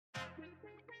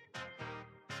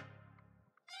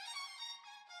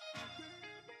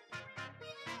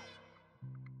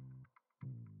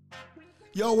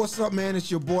Yo, what's up, man? It's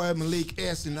your boy Malik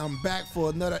S, and I'm back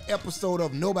for another episode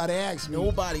of Nobody Asked Me.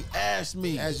 Nobody asked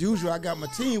me. As usual, I got my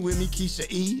team with me, Keysha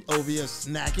E over here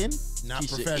snacking, not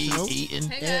Keysha professional. E eating.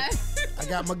 Hey guys. I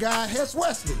got my guy Hess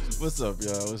Wesley. What's up,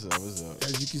 y'all? What's up? What's up?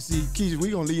 As you can see, Keysha, we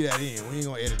gonna leave that in. We ain't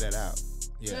gonna edit that out.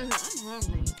 Yeah, I'm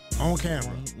hungry. on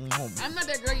camera. I'm not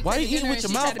that girl. Why you eating with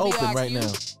your mouth open right now?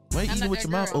 Why you eating with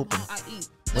your mouth open? I'll eat.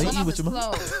 Why you My eat with your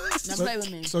mouth? closed. Now play with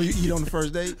me. So you eat on the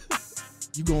first date?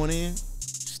 You going in?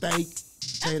 Steak,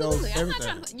 potatoes, Absolutely. I'm not everything.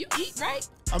 trying to. You eat, right?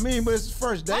 I mean, but it's the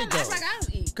first Why date not though. act like I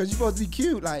don't eat? Cause you're supposed to be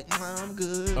cute, like I'm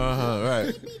good.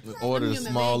 Right. Order a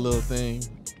human small being. little thing.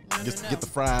 No. Get the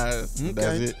fries. Okay.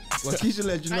 That's it. Well, Keysha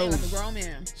let you I know ain't like a grown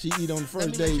man. she eat on the Let first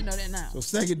me let date. you know that now. So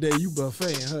second day, you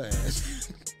buffeting her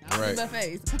ass. Right.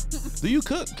 Buffets. Do you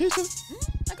cook, Keisha?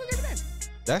 I cook every day.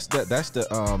 That's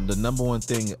the number one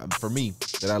thing for me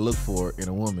that I look for in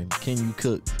a woman. Can you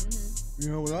cook? You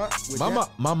know what?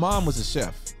 My mom was a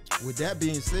chef. With that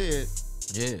being said,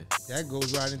 Yeah. that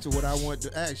goes right into what I want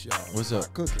to ask y'all. What's about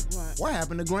up? Cooking. What? What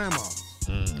happened to grandma?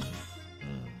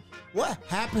 What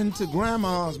happened to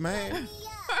grandmas, man?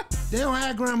 They don't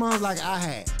have grandmas like I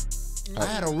had. I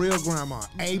had a real grandma.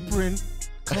 Apron,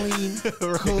 clean,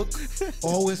 cook,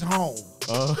 always home.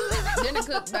 Dinner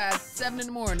cooked by 7 in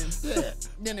the morning. Yeah.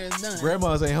 Dinner is done.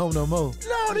 Grandmas ain't home no more.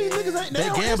 No, these niggas ain't. They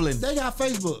don't gambling. They got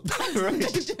Facebook.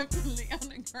 Definitely on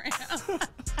the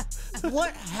ground.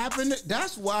 What happened?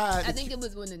 That's why. I think it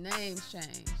was when the names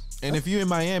changed. And if you in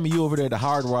Miami, you over there at the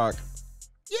Hard Rock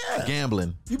Yeah.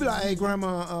 gambling. You be like, hey,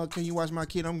 grandma, can you watch my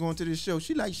kid? I'm going to this show.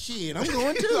 She like, shit, I'm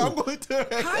going too. I'm going to.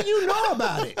 How you know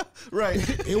about it? Right.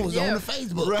 It was Yeah. on the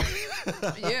Facebook.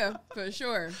 Right. Yeah, for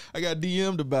sure. I got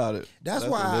DM'd about it. That's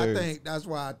why hilarious.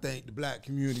 I think the black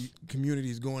community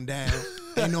is going down.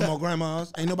 Ain't no more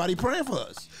grandmas. Ain't nobody praying for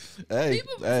us. Hey,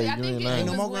 People, hey, see, I you think ain't it lying. Ain't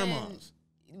no was more when, grandmas.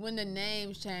 when the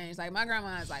names changed. Like my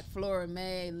grandma is like Flora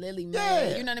May, Lily May.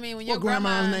 Yeah. You know what I mean? When Your your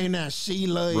grandma's name now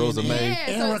Sheila. Rosa and May. Yeah,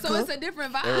 so Erica. it's a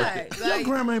different vibe. Your Like,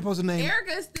 grandma ain't supposed to name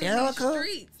Erica still Erica. in the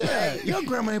streets. Yeah, Like, your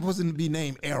grandma ain't supposed to be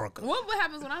named Erica. what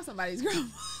happens when I'm somebody's grandma?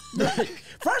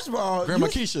 First of all, Grandma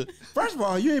you, Keisha. First of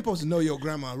all, you ain't supposed to know your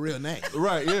grandma's real name.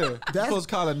 Right, yeah. You supposed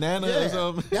to call her Nana or Yeah,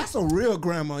 something. that's a real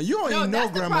grandma. You don't No, even know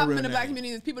that's the grandma problem real in the name. black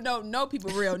community is people don't know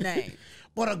people's real name.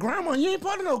 But a grandma, you ain't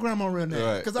supposed to know grandma real name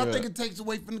Right, because I right. think it takes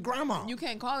away from the grandma. You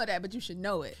can't call her that, but you should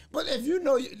know it. But if you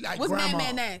know, like What's grandma,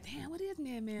 Man name? Damn, what is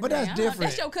Man But name? that's I don't know. different.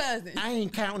 That's your cousin. I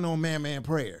ain't counting on man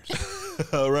prayers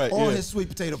All right, or yeah. his sweet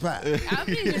potato pie. I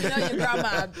need you to know your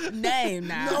grandma's name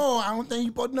now. No, I don't think you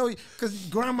supposed to know because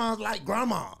grandma's like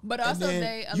grandma. But And also then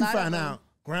a you lot of find them- out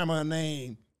grandma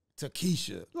name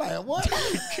Keysha. Like what?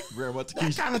 Grandma That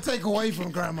Takesha. kind of take away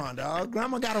from grandma, dog.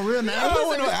 Grandma got a real name. I don't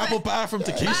want no apple pie from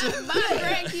Takesha. My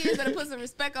grandkids better put some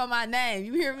respect on my name.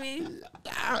 You hear me?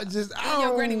 I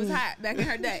Your granny was hot back in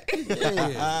her day.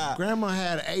 Yeah. Grandma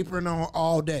had an apron on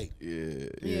all day.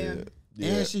 Yeah.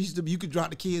 And she used to, you could drop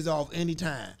the kids off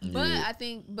anytime. But I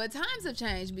think, times have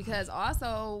changed because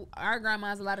also our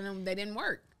grandmas, a lot of them, they didn't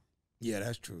work. Yeah,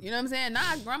 that's true. You know what I'm saying?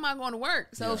 Nah, grandma going to work,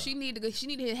 so Yeah. she need to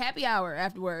hit happy hour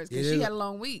afterwards because Yeah, she they- had a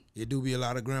long week. It do be a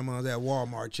lot of grandmas at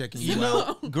Walmart checking you, You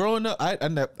out. know, growing up, I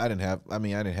didn't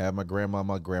have my grandma.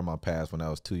 My grandma passed when I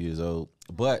was 2 years old.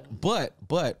 But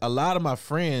a lot of my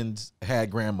friends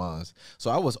had grandmas, so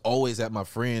I was always at my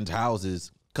friends'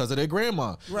 houses because of their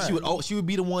grandma. Right. She would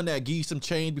be the one that give you some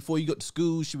change before you go to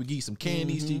school. She would give you some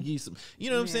candies. She'd give you some, you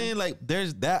know what I'm saying? Like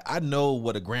there's that. I know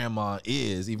what a grandma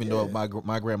is, even though my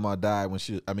grandma died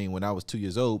when I was 2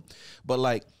 years old. But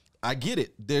like I get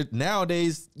it. There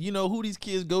nowadays, you know who these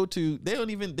kids go to.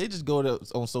 They just go to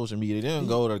on social media. They don't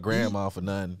go to grandma for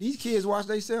nothing. These kids watch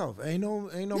themselves. Ain't no more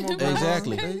grandma.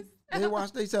 Exactly. They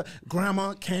watch themselves.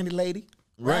 Grandma, candy lady.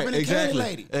 Right, Rapping the exactly.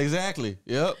 Candy lady.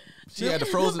 Yep. She had the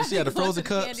frozen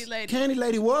cups. Candy lady. Candy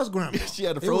lady was grandma. She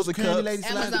had the It was frozen Candy cups. lady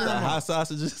slash Amazon. The grandma. hot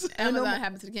sausages. Amazon more-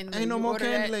 happened to the candy lady. Ain't no You more order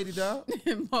candy that lady, dog.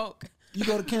 in bulk. You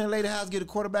go to candy lady house, get a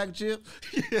quarterback chip,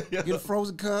 get a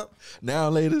frozen cup. Now,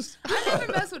 ladies. I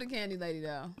never messed with a candy lady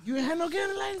though. You ain't had no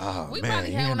candy lady? Oh, We man,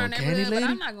 probably you had one no in our candy neighborhood, but lady?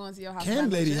 I'm not going to your house. Candy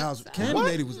lady chips. house. Candy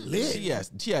lady was lit.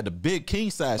 She had the big king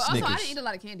size But also, I Snickers. didn't eat a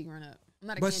lot of candy growing up. I'm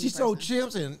not a But candy she sold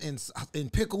person. chips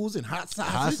and pickles and hot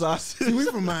sausage. Hot sausage. See, we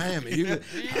from Miami. You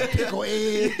pickle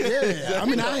egg. Yeah. I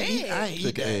mean, I ain't eat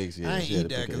Pickle that. eggs, yeah, I ain't she had eat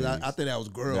the that pickle because eggs. I think that was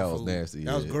girl That food. was nasty.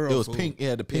 That was yeah. girl It was food. pink.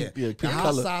 Yeah, the pink. Yeah, The pink hot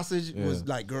color. sausage was Yeah.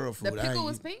 like girl food. The I ain't pickle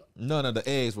was eat- pink? No, the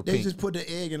eggs were They pink. just put the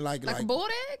egg in Like a boiled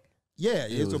egg? yeah,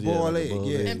 It it's a was, yeah, boiled like a egg. boiled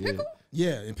Yeah, egg. And pickle? yeah,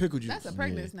 and pickle juice. That's a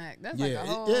pregnant snack. That's yeah, like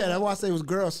a whole... yeah. That's why I say it was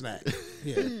girl snack.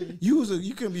 Yeah,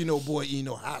 you couldn't be no boy eating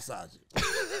no hot sausage.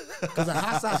 Because a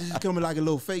hot sausage is coming like a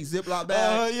little fake Ziploc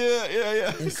bag.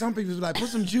 Yeah. And some people was like, put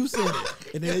some juice in it.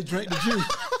 and then they drink the juice.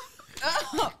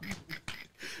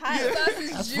 Hot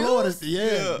sausage That's juice. Florida.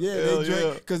 Yeah, they drink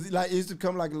yeah. because like it used to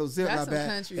come like a little zip That's like some that,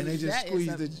 country. and they just That is squeeze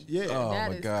some- the Oh That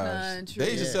my is gosh. country.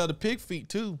 They used to Yeah. sell the pig feet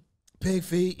too. pig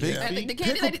feet. Pig yeah. feet. The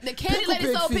candy lady,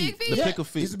 Pickle sold pig feet. The Yeah. pickle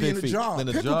feet. Used to be in pig a feet. jar. In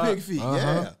a Pickle jar. pig feet,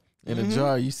 yeah. In a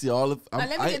jar, you see all of. Now,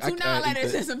 let me get $2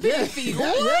 letters and some pig Yeah, feet.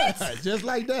 yeah, What? yeah, just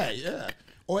like that. Yeah,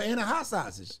 or in a hot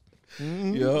sausage.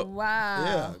 Yep. Wow.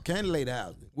 Yeah, candy lady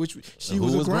house, which she Who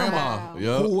was a was grandma, Wow.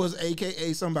 Yep. who was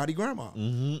AKA somebody grandma.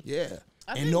 Yeah,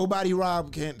 and think- nobody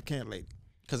robbed candy lady.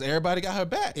 Because everybody got her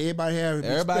back. Everybody had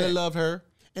Everybody respect. loved her.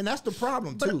 And that's the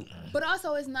problem too. But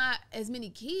also, it's not as many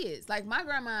kids. Like my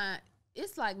grandma,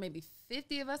 it's like maybe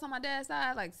 50 of us on my dad's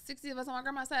side, like 60 of us on my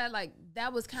grandma's side. Like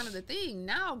that was kind of the thing.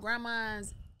 Now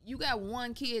grandmas, you got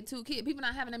 1 kid, 2 kids. People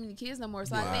not having that many kids no more.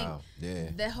 So I Wow. think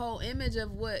Yeah. the whole image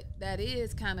of what that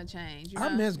is kind of changed. You know? I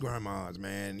miss grandmas,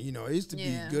 man. You know, it used to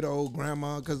Yeah. be good old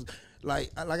grandma because,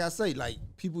 like I say, like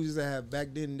people used to have back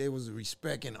then. There was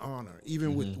respect and honor,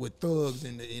 even with thugs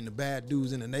and the bad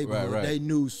dudes in the neighborhood. Right. They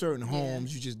knew certain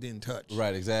homes you just didn't touch.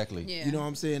 Right. Exactly. Yeah. You know what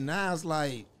I'm saying? Now it's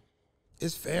like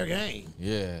it's fair game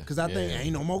Yeah. because I think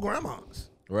ain't no more grandmas.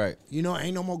 Right. You know,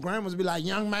 ain't no more grandmas be like,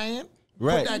 young man,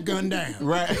 Right. put that gun down.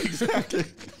 Right. Exactly.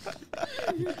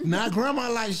 Now grandma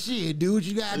like shit, dude.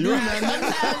 You gotta do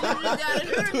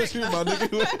that. What you, my nigga?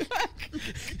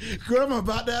 Nigga. Grandma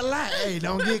about that life. Hey,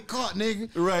 don't get caught, nigga.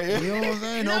 Right. You know what I'm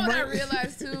saying? You know Don't what I break-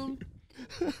 realized too?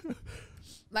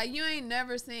 Like you ain't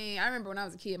never seen. I remember when I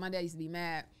was a kid, my dad used to be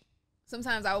mad.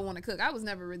 Sometimes I would want to cook. I was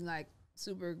never really like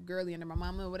super girly under my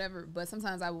mama or whatever, but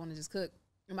sometimes I would want to just cook.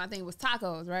 And my thing was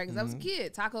tacos, right? Because I was a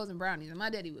kid, tacos and brownies. And my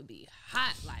daddy would be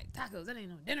hot, like tacos. That ain't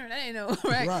no dinner. That ain't no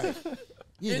right. Right.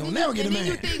 You And don't then never get a and then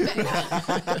man. you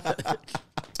think back.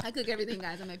 I cook everything,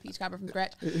 guys. I make peach cobbler from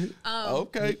scratch.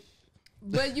 Okay.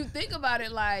 But you think about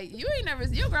it, like you ain't never.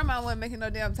 Your grandma wasn't making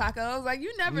no damn tacos. Like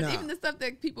you never. Nah. Even the stuff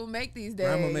that people make these days.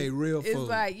 Grandma made real It's food.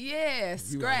 like yeah, You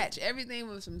scratch. Everything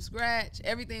was from scratch.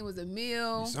 Everything was a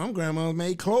meal. Some grandmas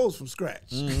made clothes from scratch.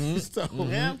 So,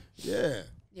 Yeah. yeah.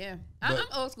 Yeah, I'm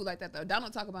old school like that though.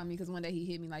 Donald talk about me because one day he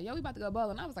hit me like, "Yo, we about to go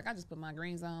bowling." I was like, "I just put my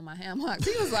greens on, my ham hocks."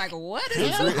 He was like, "What is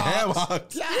ham Ham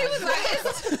hocks?" hocks. He was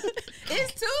like,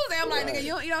 "It's Tuesday." I'm like, "Nigga, you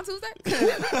don't eat on Tuesday?"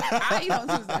 I eat on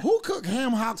Tuesday. Who cook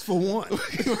ham hocks for one?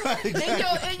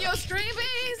 In your string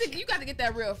beans, you got to get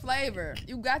that real flavor.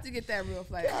 You got to get that real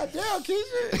flavor. God damn,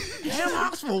 Keysha. Ham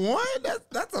hocks for one?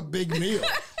 That's a big meal.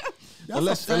 That's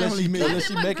Unless- a family unless meal. unless I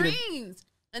she did my making it- greens.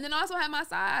 And then also had my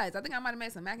sides. I think I might have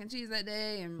made some mac and cheese that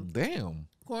day and Damn.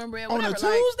 cornbread. On a Whatever.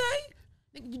 Tuesday?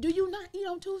 Like, do you not eat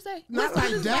on Tuesday? Not What's like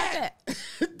Tuesday that.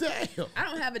 Damn. I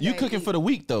don't have a You day cooking to for the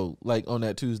week though, like on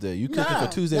that Tuesday. You cooking Nah,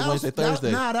 for Tuesday, that was- Wednesday, that-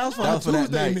 Thursday. Nah, that was for That a was for that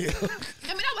Tuesday night. meal.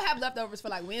 I mean, I would have leftovers for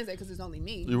like Wednesday because it's only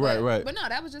me. Right, but, right. But no,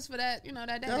 that was just for that, that day.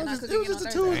 That Then I was cook just, it was again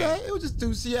just a on Thursday. Tuesday. It was just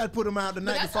Tuesday. She had to put them out the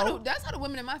But night before. that's how the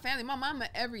women in my family. My mama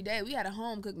every day we had a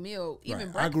home cooked meal, even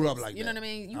Right. breakfast. I grew up like you know that. what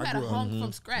I mean? You I had a grew up- home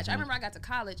from scratch. I remember I got to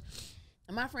college.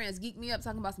 And my friends geeked me up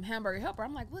talking about some hamburger helper.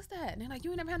 I'm like, what's that? And they're like,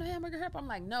 you ain't never had no hamburger helper? I'm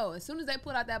like, no. As soon as they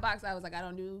put out that box, I was like, I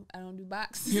don't do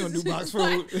box. You don't do box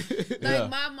Like, food. Yeah.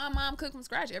 my mom cooked from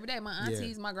scratch every day. My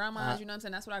aunties, my grandmas, you know what I'm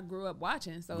saying? That's what I grew up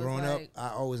watching. So Growing it's up, like, I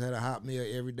always had a hot meal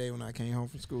every day when I came home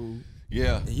from school.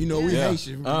 Yeah. And you know we Yeah.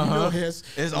 Haitian. You Uh-huh. know Hess.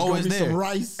 It's there's always gonna be there. some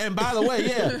rice. And by the way,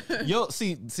 yeah,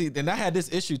 see, and I had this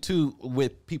issue too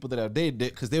with people that I dated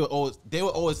because they would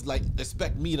always like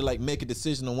expect me to like make a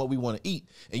decision on what we want to eat,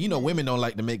 and women don't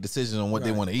like to make decisions on what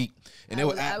they Right. want to eat, and they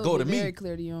would I go to be very me,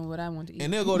 clear to you on what I want to eat.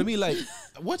 and they'll go to me like,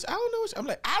 "What? I don't know." I'm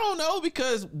like, "I don't know,"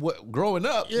 because growing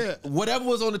up, Yeah. whatever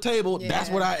was on the table, that's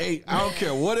Yeah. what I ate. I don't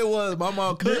care what it was. My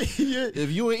mom cooked. Yeah.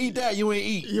 If you ain't eat that, you ain't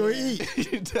eat. You ain't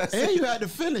eat. That's And it. you had to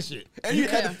finish it. And you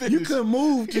had to finish. You couldn't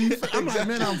move till you. I'm like,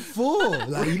 man, I'm full.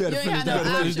 Like you better You ain't finish had no that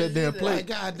plate. Finish that options damn either. plate. Like,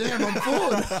 God damn, I'm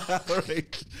full.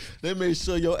 Right. They made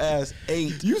sure your ass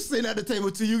ate. You sitting at the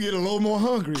table till you get a little more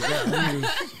hungry.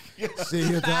 Sit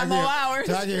here till 5 more hours.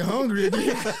 till I get hungry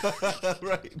again.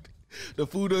 Right. The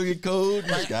food don't get cold.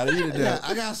 You gotta eat it now.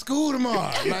 I got school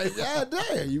tomorrow. Like, God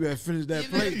damn, you better finish that You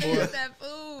better plate, finish boy. that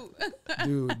food.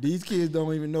 Dude, these kids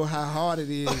don't even know how hard it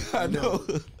is. I know.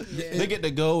 They Yeah. get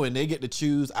to go and they get to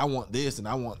choose. I want this and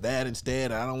I want that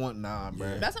instead. I don't want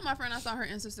bro. That's what my friend, I saw her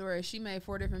Insta story. She made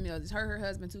 4 different meals. It's her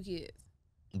husband, 2 kids.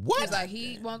 What? It's like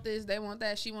he want this, they want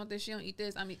that, she want this, she don't eat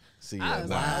this. I mean, See, I was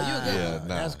like, oh, you a good yeah, one.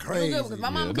 nah. That's You a crazy. good one. 'Cause my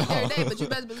mom Yeah, cook no. every day, but you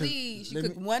best believe she let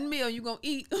cook me- one meal you gonna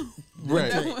eat.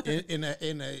 Right.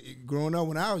 In growing up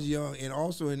when I was young, and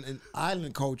also in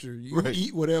island culture, you Right.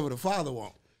 eat whatever the father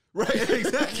wants. Right,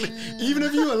 exactly. Even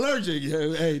if you allergic,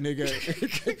 hey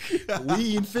nigga, we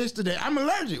eating fish today. I'm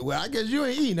allergic. Well, I guess you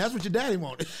ain't eating. That's what your daddy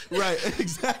wanted. Right,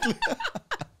 exactly.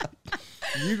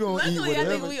 You gonna eat Luckily, I whatever.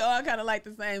 think we all kind of like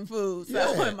the same food. So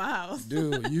Yeah. in my house,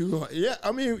 Dude, you gonna, yeah.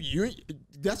 I mean,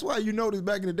 that's why you notice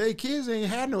back in the day, kids ain't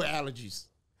had no allergies.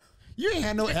 You ain't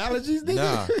had no allergies, nigga.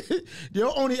 Nah.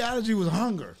 Your only allergy was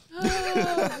hunger.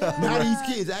 Oh, Now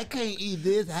these kids, I can't eat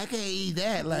this, I can't eat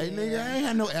that. Like, nigga, I ain't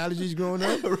had no allergies growing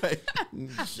up. Right.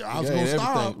 I was gonna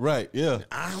starve. Right. Yeah.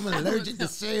 I'm allergic to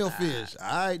shellfish. All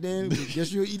right, then.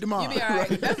 Guess you'll eat tomorrow. you be all right.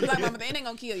 That's like mama. They ain't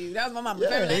gonna kill you. That was my mama.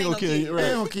 Yeah, They ain't gonna kill you. right. They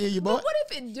don't kill you, boy. But what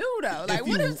if it do though? Like, If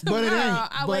what you- if but it tomorrow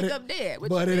ain't- I but wake it- up dead? What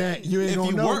But you it think? ain't. You ain't If gonna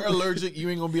you know. weren't allergic, you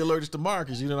ain't gonna be allergic tomorrow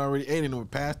because you done already ate it and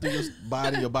it passed through your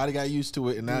body. Your body got used to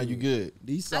it, and now you good.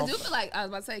 These I soft, do feel like I was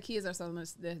about to say kids are so much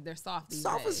they're soft these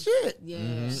soft days. as shit.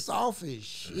 Yeah. Soft as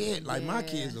shit. Like my Yeah.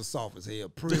 kids are soft as hell.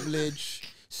 Privileged,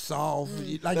 soft.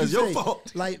 Like That's you your say,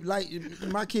 fault. Like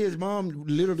my kid's mom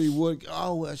literally would.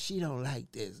 Oh well, she don't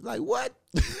like this. Like what?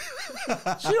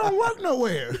 She don't work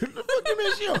nowhere. The fuck you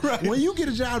mean she don't? When you get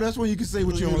a job, that's when you can say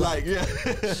what you don't like. Yeah.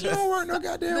 She don't work no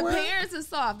goddamn The well. parents is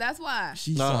soft. That's why.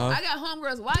 She's Uh-huh. soft. I got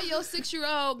homegirls. Why your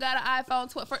 6-year-old got an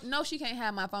iPhone 12? No, she can't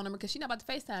have my phone number because she not about to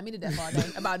FaceTime me to death all day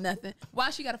about nothing. Why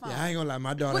she got a phone? Yeah, I ain't gonna lie.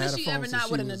 My daughter When had is a she phone ever since not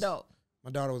she with an was- adult? My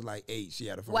daughter was like 8. She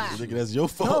had a phone. Wow. Nigga, that's your No,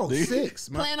 fault, nigga. 6.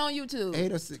 Playing on YouTube.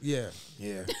 8 or 6. Yeah.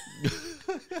 Yeah.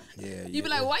 Yeah. You be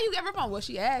like, why you got her phone? Well,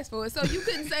 she asked for it, so you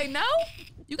couldn't say no.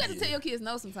 You got to tell your kids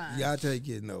no sometimes. Yeah, I tell your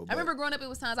kids no. I remember growing up, it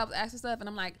was times I was asking stuff, and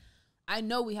I'm like, I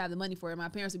know we have the money for it. My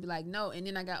parents would be like, no, and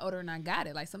then I got older and I got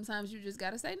it. Like sometimes you just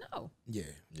gotta say no. Yeah.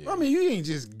 Yeah. I mean, you ain't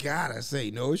just gotta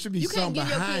say no. It should be You can't something give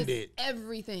your behind kids it.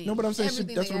 everything. No, but I'm saying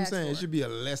everything that's they what I'm ask saying. It for. should be a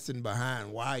lesson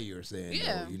behind why you're saying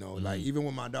Yeah. no. You know, like even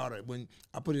when my daughter, when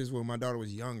I put it this way, when my daughter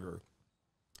was younger,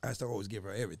 I used to always give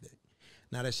her everything.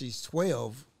 Now that she's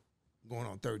 12, going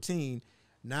on 13,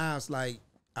 now it's like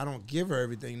I don't give her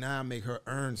everything. Now I make her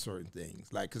earn certain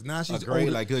things. Like, cause now she's A grade,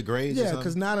 older. like good grades. or Yeah,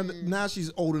 something? because now she's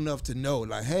old enough to know,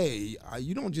 like, hey,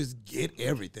 you don't just get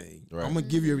everything. Right. I'm gonna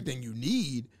give you everything you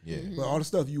need. Yeah. But all the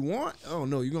stuff you want, oh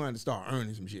no, you're gonna have to start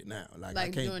earning some shit now. Like I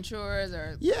Like can't. doing chores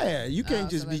or Yeah, you can't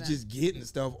just stuff be like that. just getting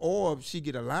stuff. Or if she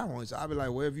get allowance, I'll be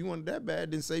like, well, if you want it that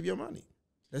bad, then save your money.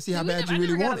 Let's see how We bad never, you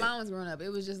really I never want got it. allowance growing up. It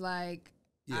was just like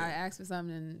Yeah. I asked for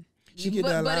something. And She get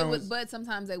the allowance. But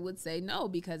sometimes they would say no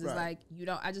because it's Right. like you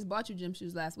don't. I just bought you gym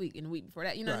shoes last week and the week before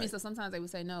that. You know what I mean? Right. So sometimes they would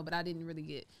say no, but I didn't really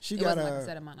get. She it got wasn't like a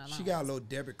set amount of allowance. she got a little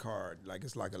debit card, like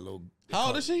it's like a little. How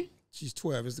old is she? She's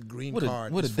 12. It's a green With a-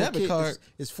 card. with a It's for debit card?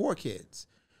 It's 4 kids.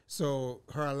 So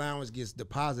her allowance gets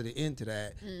deposited into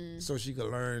that, so she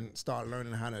could start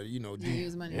learning how to, do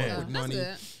use money. work Yeah. with That's money.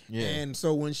 good. Yeah. And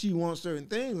so when she wants certain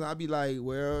things, I'll be like,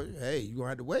 well, hey, you gonna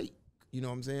have to wait. You know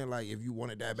what I'm saying? Like if you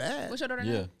want it that bad, What's your daughter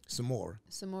Yeah. name? some more.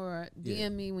 Samora, DM Yeah.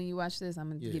 me when you watch this. I'm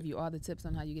gonna Yeah. give you all the tips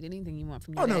on how you get anything you want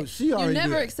from your Oh dad. no, she already You never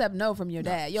do that. accept no from your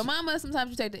dad. Your mama,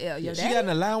 sometimes you take the L. Your She dad, got an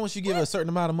allowance. You give her a certain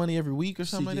amount of money every week or She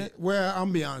something like get- well, I'm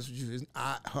gonna be honest with you.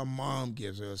 Her mom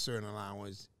gives her a certain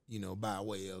allowance, by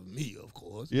way of me, of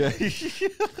course. that.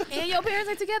 Yeah. and your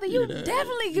parents are together. You Yeah.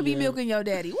 definitely could be Yeah. milking your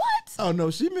daddy. What? Oh no,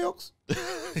 she milks. She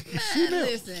Man,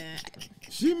 milks. listen,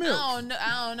 She milks. I don't know.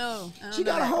 I don't know. She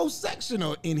got a whole section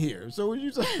in here. So when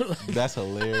you say like, That's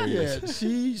hilarious.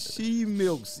 yeah, she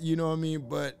milks. You know what I mean?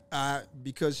 But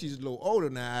because she's a little older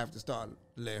now, I have to start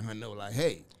letting her know, like,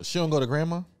 hey, She don't go to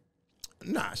grandma?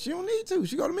 nah, she don't need to.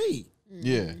 She go to me.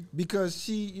 Yeah. Because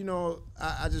she,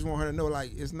 I just want her to know,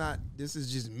 like, this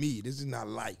is just me. This is not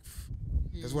life.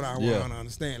 That's what I want Yeah. her to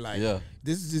understand. Like, Yeah.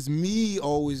 this is just me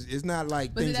always. It's not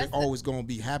like But see, things are that's the- always going to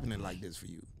be happening like this for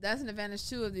you. That's an advantage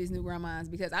too of these new grandmas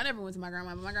because I never went to my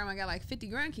grandma, but my grandma got like 50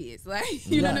 grandkids. Like,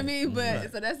 you know what I Right. mean? But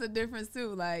Right. so that's the difference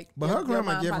too. Like, But your her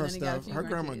grandma mom give her probably only got a stuff. few Her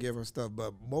grandma grandkids. give her stuff,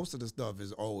 but most of the stuff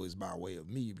is always by way of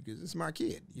me because it's my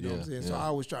kid. You know what I'm Yeah, saying? So yeah. I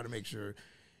always try to make sure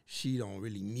she don't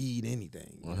really need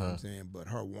anything. You know what I'm saying? But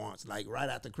her wants, like right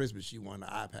after Christmas, she wanted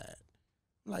an iPad.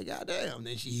 I'm like, goddamn.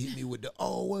 Then she hit me with the,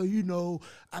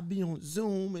 I be on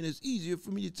Zoom and it's easier for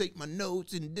me to take my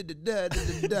notes and da-da-da.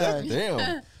 Damn.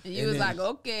 And you And was then- like,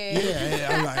 okay, Yeah,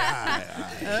 I'm like, all right.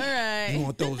 all right. You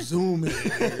want to throw Zoom in?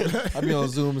 I be on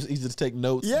Zoom. It's easy to take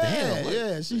notes. Yeah, Damn. like-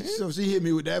 yeah. She hit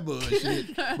me with that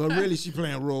bullshit, but really she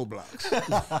playing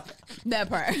Roblox. That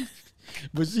part.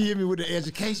 But she hit me with the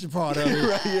education part of it.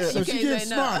 Right, yeah. So You she can't gets say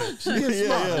no. smarter. She gets Yeah,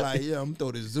 smarter. yeah. Like, I'm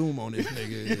throw this Zoom on this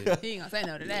nigga. He ain't gonna say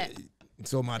no to that.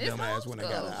 So my It's dumb ass went and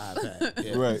got an iPad.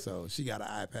 Yeah. Right. So she got an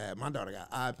iPad. My daughter got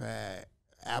iPad,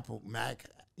 Apple, Mac,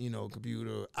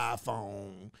 computer,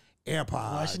 iPhone, AirPods.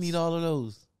 Why she need all of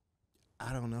those?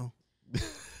 I don't know.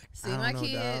 See, I my don't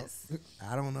know, dog. kids,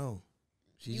 I don't know.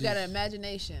 She you got just- an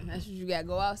imagination. That's what you got.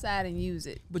 Go outside and use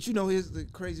it. But here's the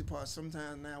crazy part.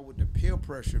 Sometimes now with the peer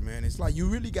pressure, man, it's like you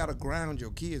really got to ground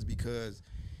your kids because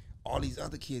all these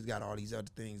other kids got all these other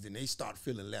things, and they start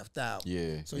feeling left out.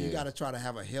 Yeah. So you got to try to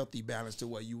have a healthy balance to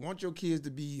where you want your kids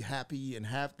to be happy and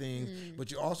have things,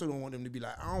 but you also don't want them to be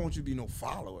like, I don't want you to be no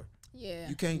follower. Yeah.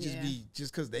 You can't just be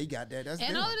just because they got that. That's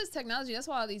and them. all of this technology. That's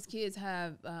why all these kids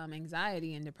have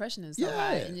anxiety and depression and stuff.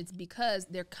 High, and it's because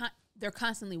they're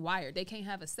constantly wired. They can't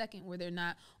have a second where they're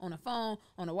not on a phone,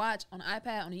 on a watch, on an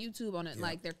iPad, on a YouTube, on it.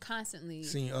 Like they're constantly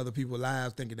seeing other people's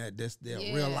lives, thinking that that's their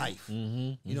real life. You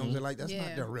know what I'm saying? Like that's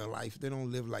not their real life. They don't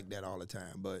live like that all the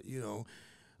time. But you know,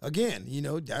 again, you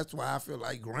know, that's why I feel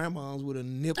like grandmas would have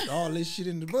nipped all this shit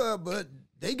in the bud, but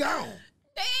they gone.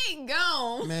 They ain't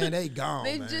gone. Man, they gone.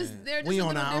 They're man. just we a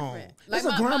on little our different. own. Like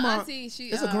It's a grandma. my auntie,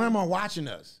 It's a grandma watching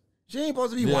us. She ain't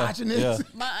supposed to be watching this. Yeah.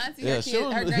 My auntie, Yeah,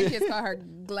 her grandkids call her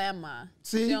Glamma.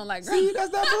 See, she don't like grandma. see, that's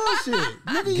that bullshit.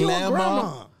 Nigga, you a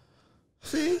grandma.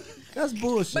 See, that's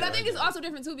bullshit. But I think it's also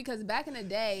different too because back in the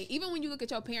day, even when you look at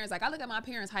your parents, like I look at my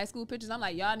parents' high school pictures, I'm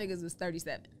like, y'all niggas was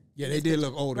 37. Yeah, they did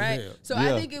look old right? as hell. So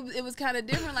I think it was kind of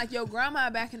different. Like your grandma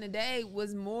back in the day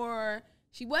was more.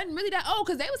 She wasn't really that old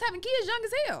because they was having kids young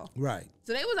as hell. Right.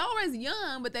 So they was always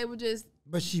young, but they were just.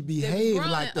 But she behaved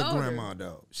growing like the older. grandma,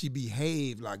 though. She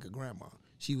behaved like a grandma.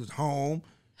 She was home.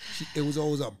 It was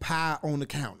always a pie on the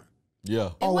counter. Yeah.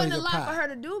 It Always wasn't a lot pie. for her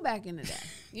to do back in the day.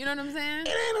 You know what I'm saying? It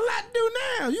ain't a lot to do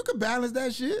now. You can balance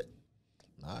that shit.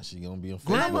 Nah, she gonna be on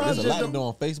Grandmas Facebook. There's a just lot to don't- do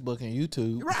on Facebook and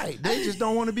YouTube. Right. They just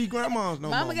don't want to be grandmas no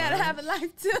more. Mama gotta man. have a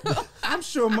life too.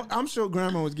 I'm sure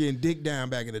grandma was getting dick down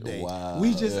back in the day. Wow,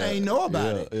 We just yeah, ain't know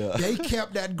about yeah, it. yeah. They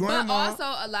kept that But grandma. also,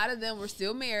 a lot of them were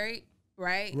still married,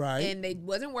 right? Right. And they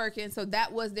wasn't working, so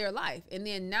that was their life. And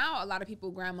then now, a lot of people,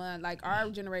 grandma, like our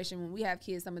generation, when we have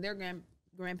kids, some of their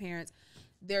grandparents,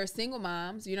 they're single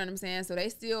moms. You know what I'm saying? So they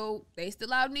still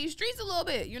out in these streets a little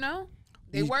bit. You know,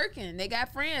 they working. They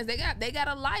got friends. They got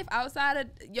a life outside of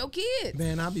your kids.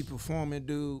 Man, I be performing,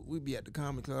 dude. We be at the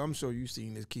comedy club. I'm sure you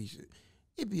seen this, Keysha.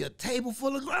 It be a table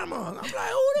full of grandmas. I'm like,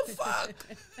 who the fuck?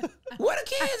 Where the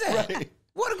kids at? Right.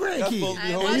 What a That's supposed grandkids? to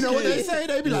be And you know what they kids. say?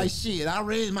 They be like, shit, I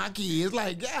raised my kids.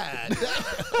 Like, God.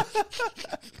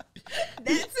 That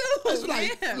too.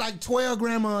 It's like 12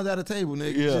 grandmas at a table,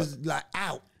 nigga. Yeah. Just like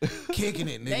out, kicking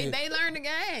it, nigga. They learned the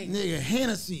game. Nigga,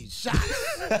 Hennessy,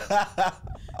 shots.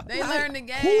 They learned the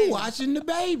game. Who watching the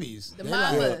babies? The They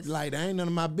mamas. like, that ain't none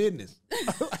of my business.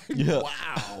 Yeah.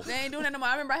 Wow. They ain't doing that no more.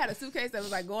 I remember I had a suitcase that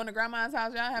was like going to grandma's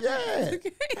house. Y'all have a Yeah.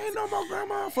 suitcase. Ain't no more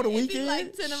grandma for the It'd be weekend.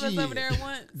 like 10 of us over there at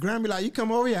once. Grandma be like, you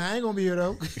come over here. I ain't gonna be here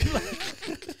though.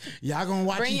 Y'all gonna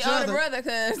watch Bring each your older other.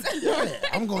 brother, cuz. Yeah,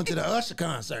 I'm going to the Usher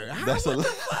concert. That's a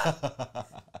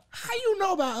How you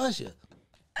know about Usher?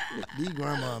 These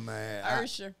grandma, man.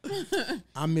 Usher.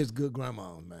 I miss good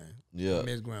grandmas, man. Yeah. I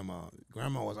miss grandma.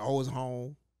 Grandma was always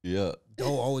home. yeah.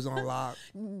 Door always on lock.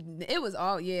 It was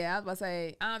all, yeah. I was about to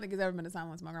say, I don't think there's ever been a time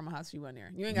once my grandma's house she wasn't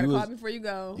there. You ain't got to You call was- me before you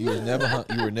go. You was never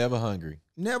you were never hungry.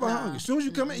 Never hungry. As soon as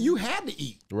you come in, you had to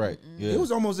eat. Right. Yeah. It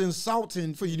was almost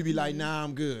insulting for you to be like, nah,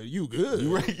 I'm good. You good.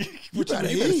 you right. You better better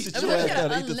eat. sit I your mean, we ass had down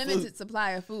an and eat this unlimited food.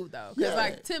 supply of food, though. Because, Yeah.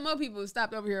 like, 10 more people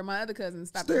stopped over here. My other cousins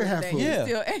stopped Still over have today. food. and Yeah.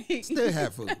 Still ate. Still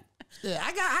have food. Yeah,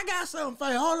 I got something for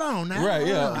you. Hold on now. Right,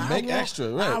 yeah. Hold on. Make extra,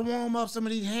 right. I warm up some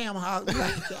of these ham hocks.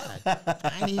 Like, God,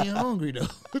 I ain't even hungry though.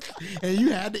 And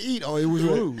you had to eat or it was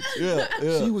rude. Yeah.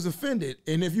 Yeah. She was offended.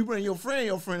 And if you bring your friend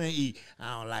ain't eat.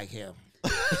 I don't like him.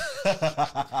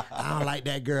 I don't like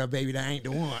that girl, baby. That ain't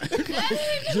the one.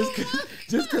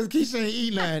 just cause Keysha ain't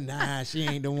eating nothing. Nah, she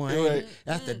ain't the one. Right.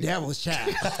 That's the devil's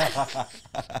child.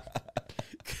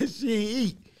 Cause she ain't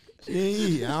eat. She ain't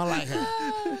eat. I don't like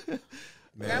her.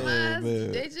 Grandmas,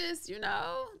 man. they just, you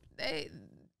know, they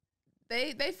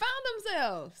found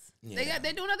themselves. Yeah.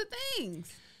 They're doing other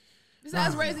things.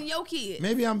 Besides raising your kid.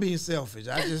 Maybe I'm being selfish.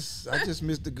 I just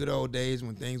miss the good old days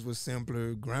when things was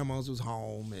simpler. Grandma's was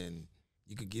home and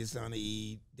you could get something to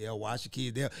eat. They'll wash your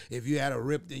kids. If you had a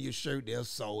rip in your shirt, they'll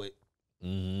sew it.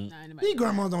 Mm-hmm. Nah, anybody These do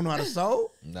grandmas don't know how to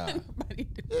sew. Nah. Nobody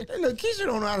do. Hey, look, Keisha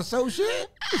don't know how to sew shit.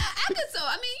 I could sew.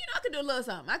 I mean, you know, I could do a little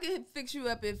something. I could fix you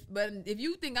up but if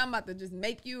you think I'm about to just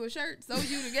make you a shirt, sew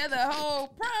you together a whole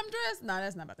prom dress, no,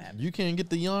 that's not about to happen. You can't get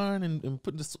the yarn and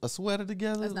put a sweater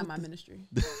together. That's not my ministry.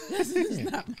 That's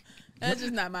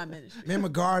just not my ministry. Remember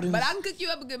gardens? But I can cook you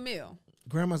up a good meal.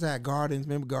 Grandmas had gardens.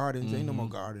 Remember gardens? Ain't no more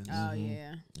gardens. Oh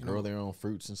yeah, Grow their own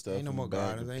fruits and stuff. Ain't no in more the bag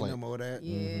gardens. to Ain't plant. no more of that.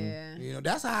 yeah. You know,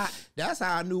 that's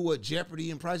how I knew what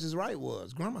Jeopardy and Price is Right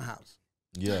was. Grandma house.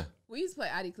 Yeah. We used to play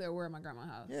I Declare War at my grandma's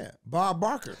house. Yeah. Bob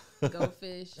Barker.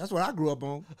 Goldfish. That's what I grew up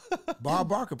on. Bob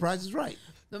Barker, Price is Right.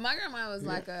 But my grandma was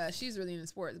like, she's really into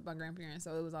sports. My grandparents,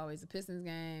 so it was always the Pistons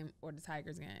game or the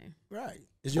Tigers game. Right.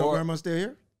 Is your grandma still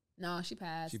here? No, she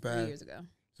passed, She 3 passed. years ago.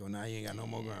 So now you ain't got no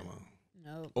more grandma.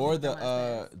 Nope. Or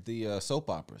the soap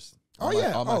operas. Oh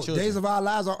yeah. All My Children. Days of Our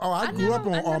Lives. I grew up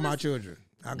on All My Children.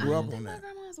 I grew up on My that.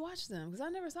 grandma's watched them because I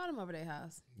never saw them over their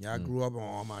house. Yeah, I grew up on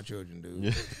All My Children,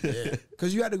 dude. Yeah,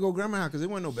 because you had to go grandma's house because there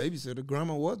wasn't no babysitter.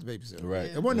 Grandma was the babysitter.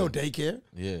 Right. There wasn't no daycare.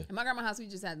 Yeah. In my grandma's house, we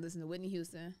just had to listen to Whitney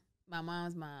Houston. My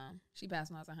mom's mom. She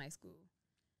passed when I was in high school.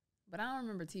 But I don't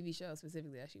remember TV shows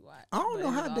specifically that she watched. I don't But know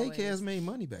it how was always- daycares made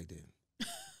money back then.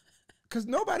 Because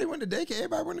nobody went to daycare.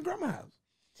 Everybody went to grandma's house.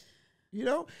 You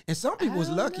know? And some people was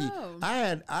don't lucky. know. I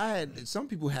had, some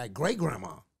people had great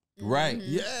grandma. Right.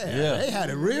 Yeah, they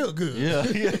had it real good. Yeah.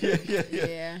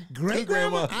 Yeah. Great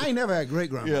grandma. I ain't never had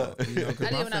great grandma. Yeah. You know, I 'cause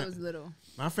did my when I was little.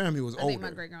 my family was I older. think my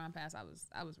great grandma passed. I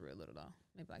was real little though.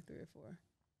 Maybe like 3 or 4.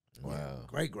 Wow.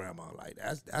 Great grandma, like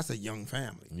that's a young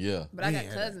family. Yeah. But I got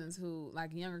Yeah. cousins who,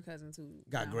 like younger cousins who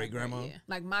Got now great have grandma? Yeah.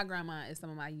 Like my grandma is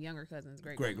some of my younger cousins'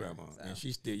 great Grandma, so. and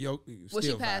she's still Well,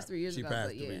 she passed 3 years she ago, passed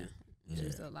but 3 yeah, years. she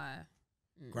was still alive.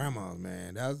 Grandmas,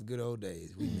 man, that was the good old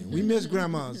days. We miss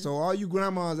grandmas. So all you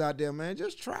grandmas out there, man,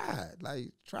 just try it.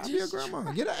 Like try to be a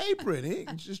grandma. Get an apron.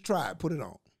 Just try it. Put it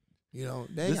on. You know,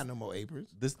 they ain't got no more aprons.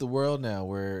 This the world now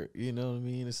where, you know what I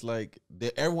mean? It's like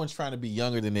everyone's trying to be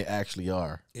younger than they actually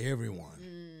are.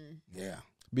 Everyone. Yeah.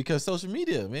 Because social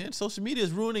media, man. Social media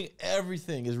is ruining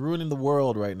everything. It's ruining the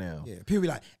world right now. Yeah. People be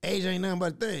like, age ain't nothing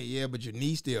but a thing. Yeah, but your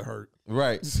knee still hurt.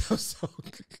 Right. So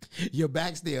your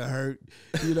back still hurt,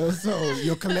 you know, so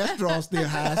your cholesterol still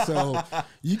high, so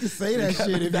you can say that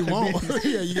shit if you want.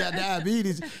 Yeah, you got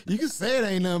diabetes. You can say it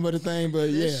ain't nothing but a thing, but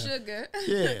The yeah. sugar.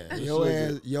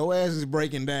 Yeah, your ass is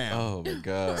breaking down. Oh my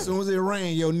God. As soon as it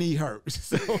rains, your knee hurts.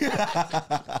 So,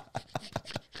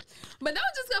 But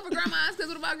don't just go for grandmas, because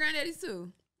what about granddaddies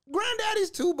too?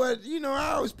 granddaddies too, but you know,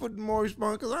 I always put more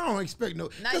response because I don't expect no.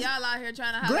 Now 'cause y'all out here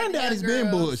trying to highlight Granddaddy's the been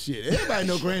young girls. bullshit. Everybody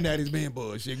know granddaddy's been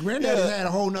bullshit. Granddaddy's had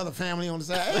a whole nother family on the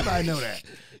side. Everybody know that.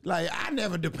 Like, I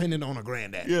never depended on a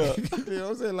granddaddy. Yeah. You know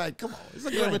what I'm saying? Like, come on. It's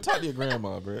a You ever grand- talk to your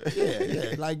grandma, bro?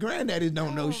 Yeah. Like, granddaddies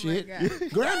don't know Oh, my shit. God.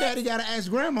 Granddaddy got to ask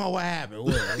grandma what happened.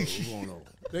 What's going on?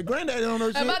 The granddaddy don't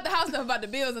know shit. About the house stuff, about the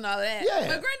bills and all of that. Yeah.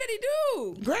 But granddaddy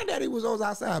do. Granddaddy was always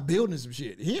outside building some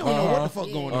shit. He don't know what the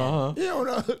fuck going on. He don't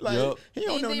know. Like, Yep. he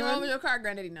don't know Anything wrong with nothing. your car,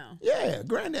 granddaddy know. Yeah,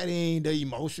 granddaddy ain't the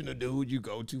emotional dude you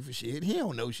go to for shit. He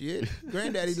don't know shit.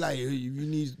 Granddaddy's like, hey, you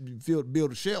need to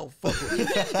build a shelf. Fuck with me.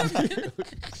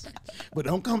 But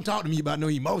don't come talk to me about no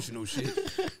emotional shit.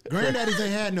 Granddaddies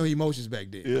ain't had no emotions back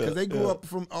then because they grew up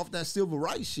from off that civil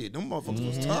rights shit. Them motherfuckers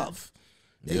was tough.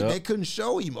 They couldn't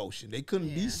show emotion. They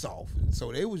couldn't be soft.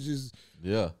 So they was just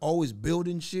always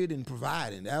building shit and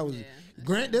providing. That was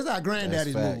that's how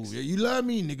granddaddies move. You love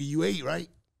me, nigga. You ate, right?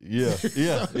 Yeah.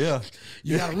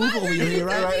 You got a roof over your head,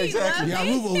 right? Right, exactly. You got a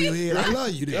roof over your head. I love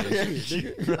you then.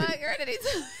 Shit. Like granddaddy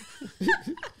too.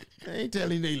 I ain't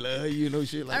telling they love you, no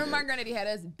shit like I remember my that. granddaddy had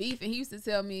us beef, and he used to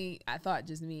tell me, I thought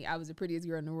just me, I was the prettiest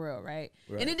girl in the world, right?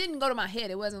 And it didn't go to my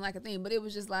head. It wasn't like a thing, but it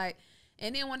was just like,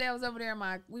 and then one day I was over there,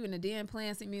 we were in the den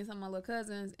playing, see me and some of my little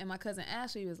cousins, and my cousin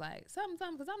Ashley was like, something,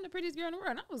 because I'm the prettiest girl in the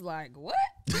world. And I was like, what?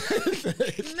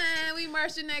 Man, we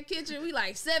marched in that kitchen. We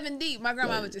like 7 deep. My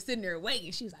grandma was just sitting there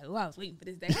waiting. She was like, oh, I was waiting for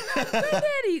this day. I'm like,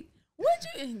 granddaddy, what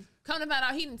you... And come to find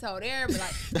out, he done told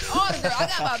everybody, like, all the girls. I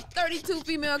got about 32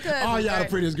 female cousins. Oh, y'all right? the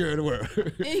prettiest girl in the world.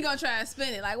 And he gonna try and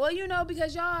spin it like, well, you know,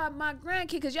 because y'all are my grandkid,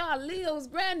 because y'all Leo's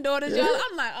granddaughters, y'all.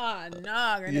 I'm like, oh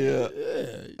no,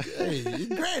 granddaddy. Hey,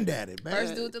 your granddaddy, man.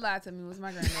 First dude to lie to me was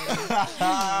my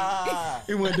granddaddy.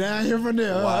 It went down here from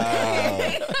there.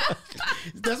 Wow.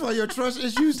 That's why your trust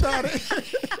issues started.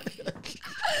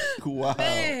 Wow.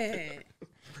 Man.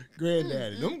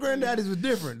 Granddaddy. Them granddaddies was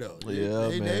different though. Yeah,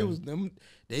 they man. was them.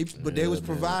 But they was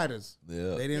providers.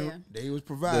 Yeah. They didn't. They was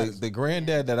providers. The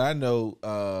granddad that I know,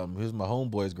 here's my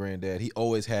homeboy's granddad. He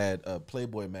always had a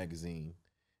Playboy magazine,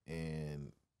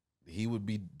 and he would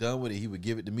be done with it. He would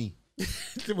give it to me.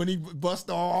 When he bust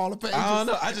all the pages. I don't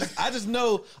know. I just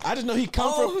know he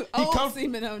come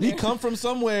from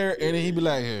somewhere, and then he'd be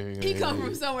like, hey, He come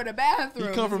from somewhere, the bathroom.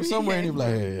 He come from somewhere, and he'd be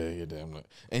like, hey, yeah, damn right.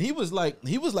 And he was like a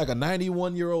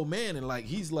 91-year-old man, and like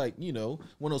he's like, you know,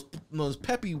 one of those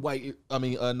peppy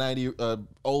 90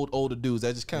 older dudes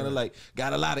that just kind of like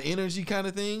got a lot of energy kind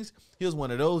of things. He was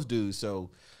one of those dudes. So,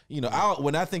 you know,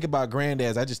 when I think about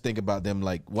granddads, I just think about them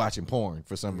like watching porn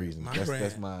for some reason.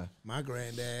 That's my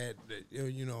granddad.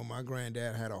 You know, my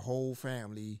granddad had a whole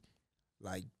family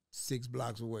like 6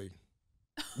 blocks away.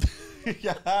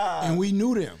 And we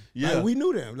knew them. Yeah. Like, we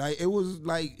knew them. Like it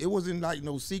wasn't like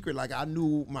no secret. Like I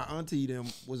knew my auntie them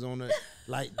was on the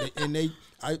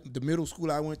the middle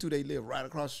school I went to, they lived right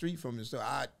across the street from me. So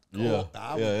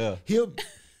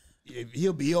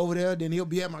He'll be over there, then he'll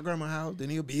be at my grandma's house, then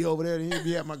he'll be over there, then he'll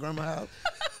be at my grandma's house.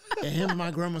 and him and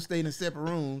my grandma stayed in separate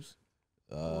rooms.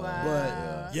 Wow.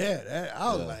 But yeah,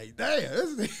 I was like, damn,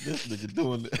 This nigga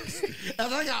doing this.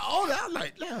 As I got older, I was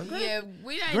like, damn, Yeah,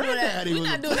 we ain't doing that. Granddaddy We was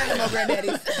not a doing that no more,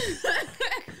 granddaddies.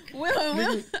 We'll,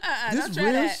 nigga, this don't try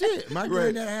real that. shit. My Right.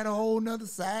 granddad had a whole nother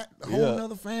side, a whole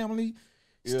nother family.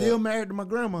 Still married to my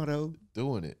grandma though.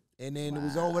 Doing it. And then it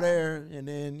was over there, and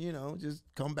then, you know, just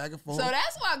come back and forth. So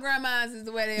that's why grandmas is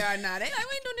the way they are now. They like,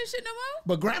 we ain't doing this shit no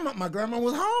more. But my grandma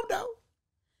was home though.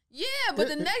 Yeah, but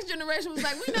the next generation was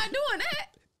like, we not doing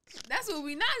that. That's what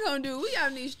we not gonna do. We out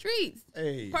in these streets.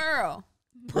 Hey. Pearl.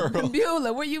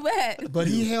 Beulah, where you at? But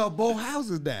he held both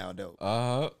houses down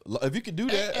though. If you could do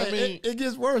that, I mean, it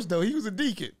gets worse though. He was a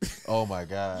deacon. oh my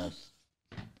gosh.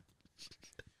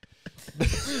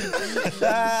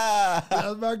 That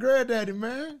was my granddaddy,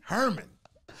 man. Herman.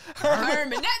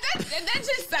 Herman. That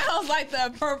just sounds like the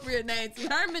appropriate name. See,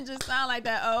 Herman just sounds like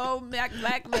that old black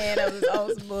man that was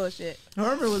old some bullshit.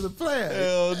 Herman was a player.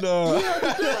 Hell no.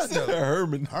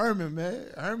 Herman, man.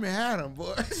 Herman had him,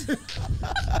 boy.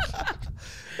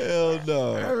 Hell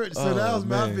no. So that was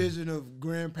my man. vision of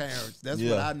grandparents. That's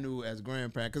what I knew as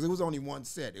grandparents. Because it was only one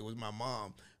set. It was my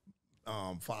mom,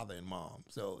 father, and mom.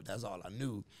 So that's all I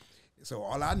knew. So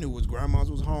all I knew was grandma's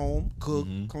was home, cook,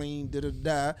 clean,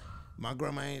 da-da-da. My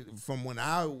grandma ain't, from when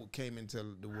I came into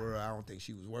the world, I don't think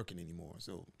she was working anymore.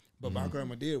 So, but my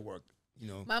grandma did work, you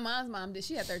know. My mom's mom did.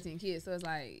 She had 13 kids, so it's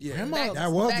like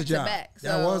that was the job.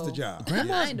 That was the job.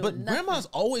 Grandma's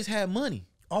always had money.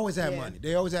 Always had money.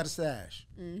 They always had a stash.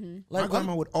 Like my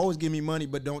grandma would always give me money,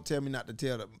 but don't tell me not to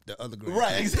tell the other grandma.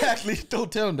 Right, exactly.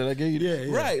 Don't tell them that I gave you that.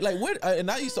 Yeah. Right, like what?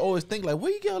 And I used to always think like, where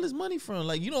you get all this money from?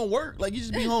 Like you don't work, like you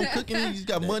just be home cooking, and you just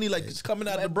got money like it's coming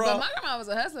out of the bra. But my grandma was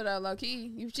a hustler though, low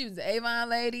key. She was the Avon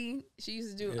lady. She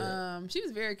used to do. She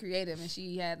was very creative, and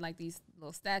she had like these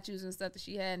little statues and stuff that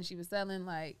she had, and she was selling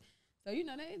like. So you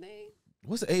know they.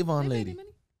 What's the Avon they lady?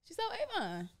 money. She sold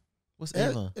Avon. What's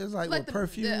Avon? It's like Like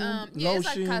perfume, yeah, lotion. it's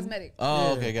like cosmetic.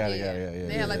 Oh, okay, got it.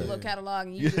 They had like a little catalog,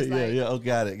 and you Yeah, just like. Oh,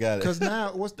 got it. Because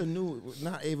now, what's the new?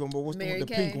 Not Avon, but what's the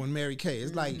pink one? Mary Kay.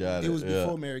 It's like Got it was it,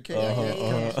 before Mary Kay.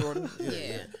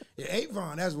 Yeah,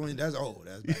 Avon. That's when. That's old.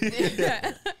 That's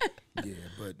back. Yeah,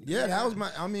 but yeah, that was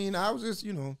my. I mean, I was just,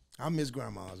 you know, I miss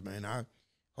grandmas, man.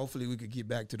 Hopefully we could get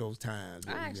back to those times.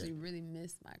 I actually really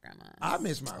miss my grandma. I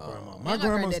miss my grandma. My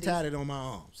grandma's tatted on my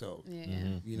arm, so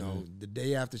you know, the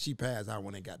day after she passed, I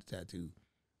went and got the tattoo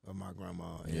of my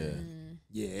grandma. And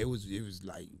yeah, it was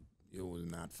like it was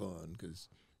not fun because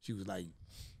she was like.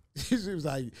 She was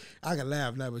like, I can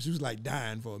laugh now, but she was like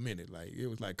dying for a minute. Like it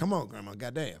was like, come on, grandma,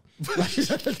 goddamn.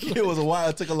 It was a while.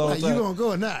 It took a long like, time. You gonna go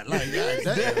or not? Like,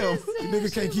 goddamn, you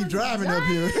niggas can't keep driving up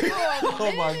here.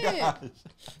 Oh my gosh.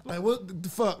 Like what the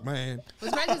fuck, man?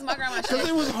 What's crazy is my grandma. Because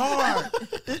it was hard.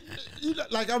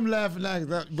 Like I'm laughing like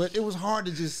that, but it was hard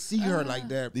to just see her like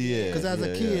that. Yeah. Because as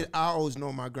a kid, I always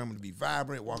know my grandma to be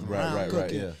vibrant, walking around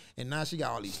cooking, and now she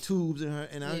got all these tubes in her,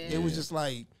 and it was just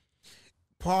like.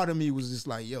 Part of me was just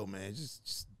like, yo, man,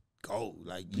 just go.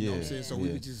 Like, you know what I'm saying? So we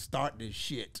would just start this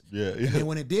shit. Yeah. And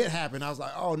when it did happen, I was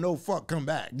like, oh, no, fuck, come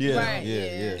back. Yeah. Right,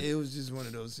 It was just one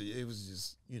of those, it was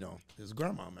just, you know, it was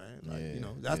grandma, man. Like, you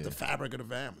know, that's the fabric of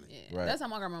the family. Yeah. Right. That's how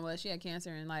my grandma was. She had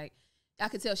cancer, and like, I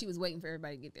could tell she was waiting for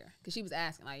everybody to get there. Because she was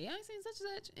asking, like, yeah, I ain't seen such and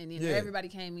such. And then everybody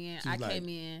came in. I came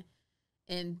in.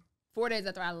 And 4 days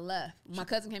after I left, my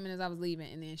cousin came in as I was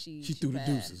leaving, and then she threw the passed.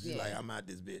 deuces. She's like, I'm out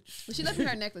this bitch. But she left me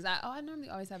her necklace. I normally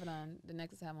always have it on. The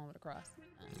necklace I have on with a cross.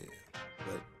 Yeah,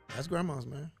 but that's grandmas,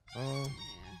 man.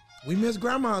 We miss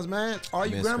grandmas, man. All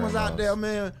you grandmas out there,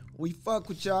 man, we fuck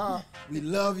with y'all. We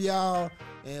love y'all,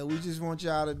 and we just want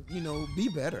y'all to, you know, be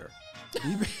better.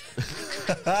 Do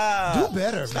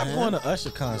better, Stop man. going to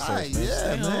Usher concerts, like, man. Yeah,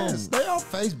 Stay man. home. Stay on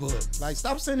Facebook. Like,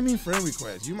 stop sending me friend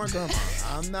requests. You my grandma.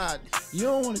 I'm not. You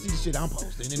don't want to see the shit I'm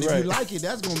posting. And if you like it,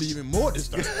 that's gonna be even more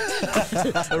disturbing.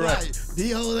 Right.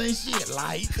 These hoes ain't shit.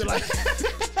 Like.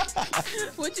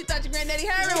 What you thought your granddaddy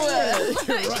Herman was?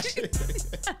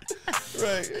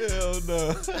 Right. Hell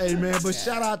no. Hey, man, but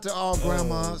shout out to all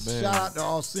grandmas. Shout out to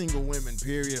all single women,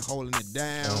 period, holding it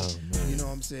down. You know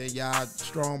what I'm saying? Y'all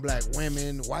strong black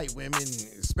women, white women,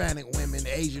 Hispanic women,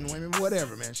 Asian women,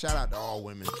 whatever, man. Shout out to all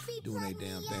women doing their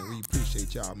damn thing. We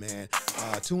appreciate y'all, man.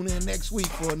 Tune in next week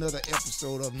for another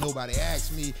episode of Nobody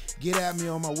Asked Me. Get at me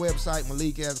on my website,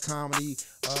 Malik S Comedy,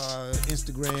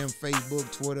 Instagram,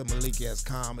 Facebook, Twitter, Malik S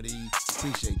Comedy.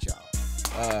 Appreciate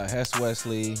y'all. Hess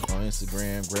Wesley on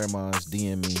Instagram. Grandma's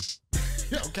DM me.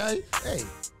 Okay. Hey,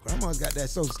 grandma's got that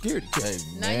Social Security check.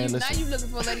 Hey, Now man, you looking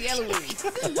for Lady Eloise.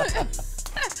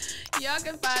 Y'all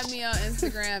can find me on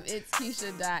Instagram. It's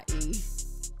Keysha.E.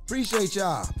 Appreciate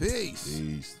y'all. Peace.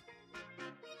 Peace.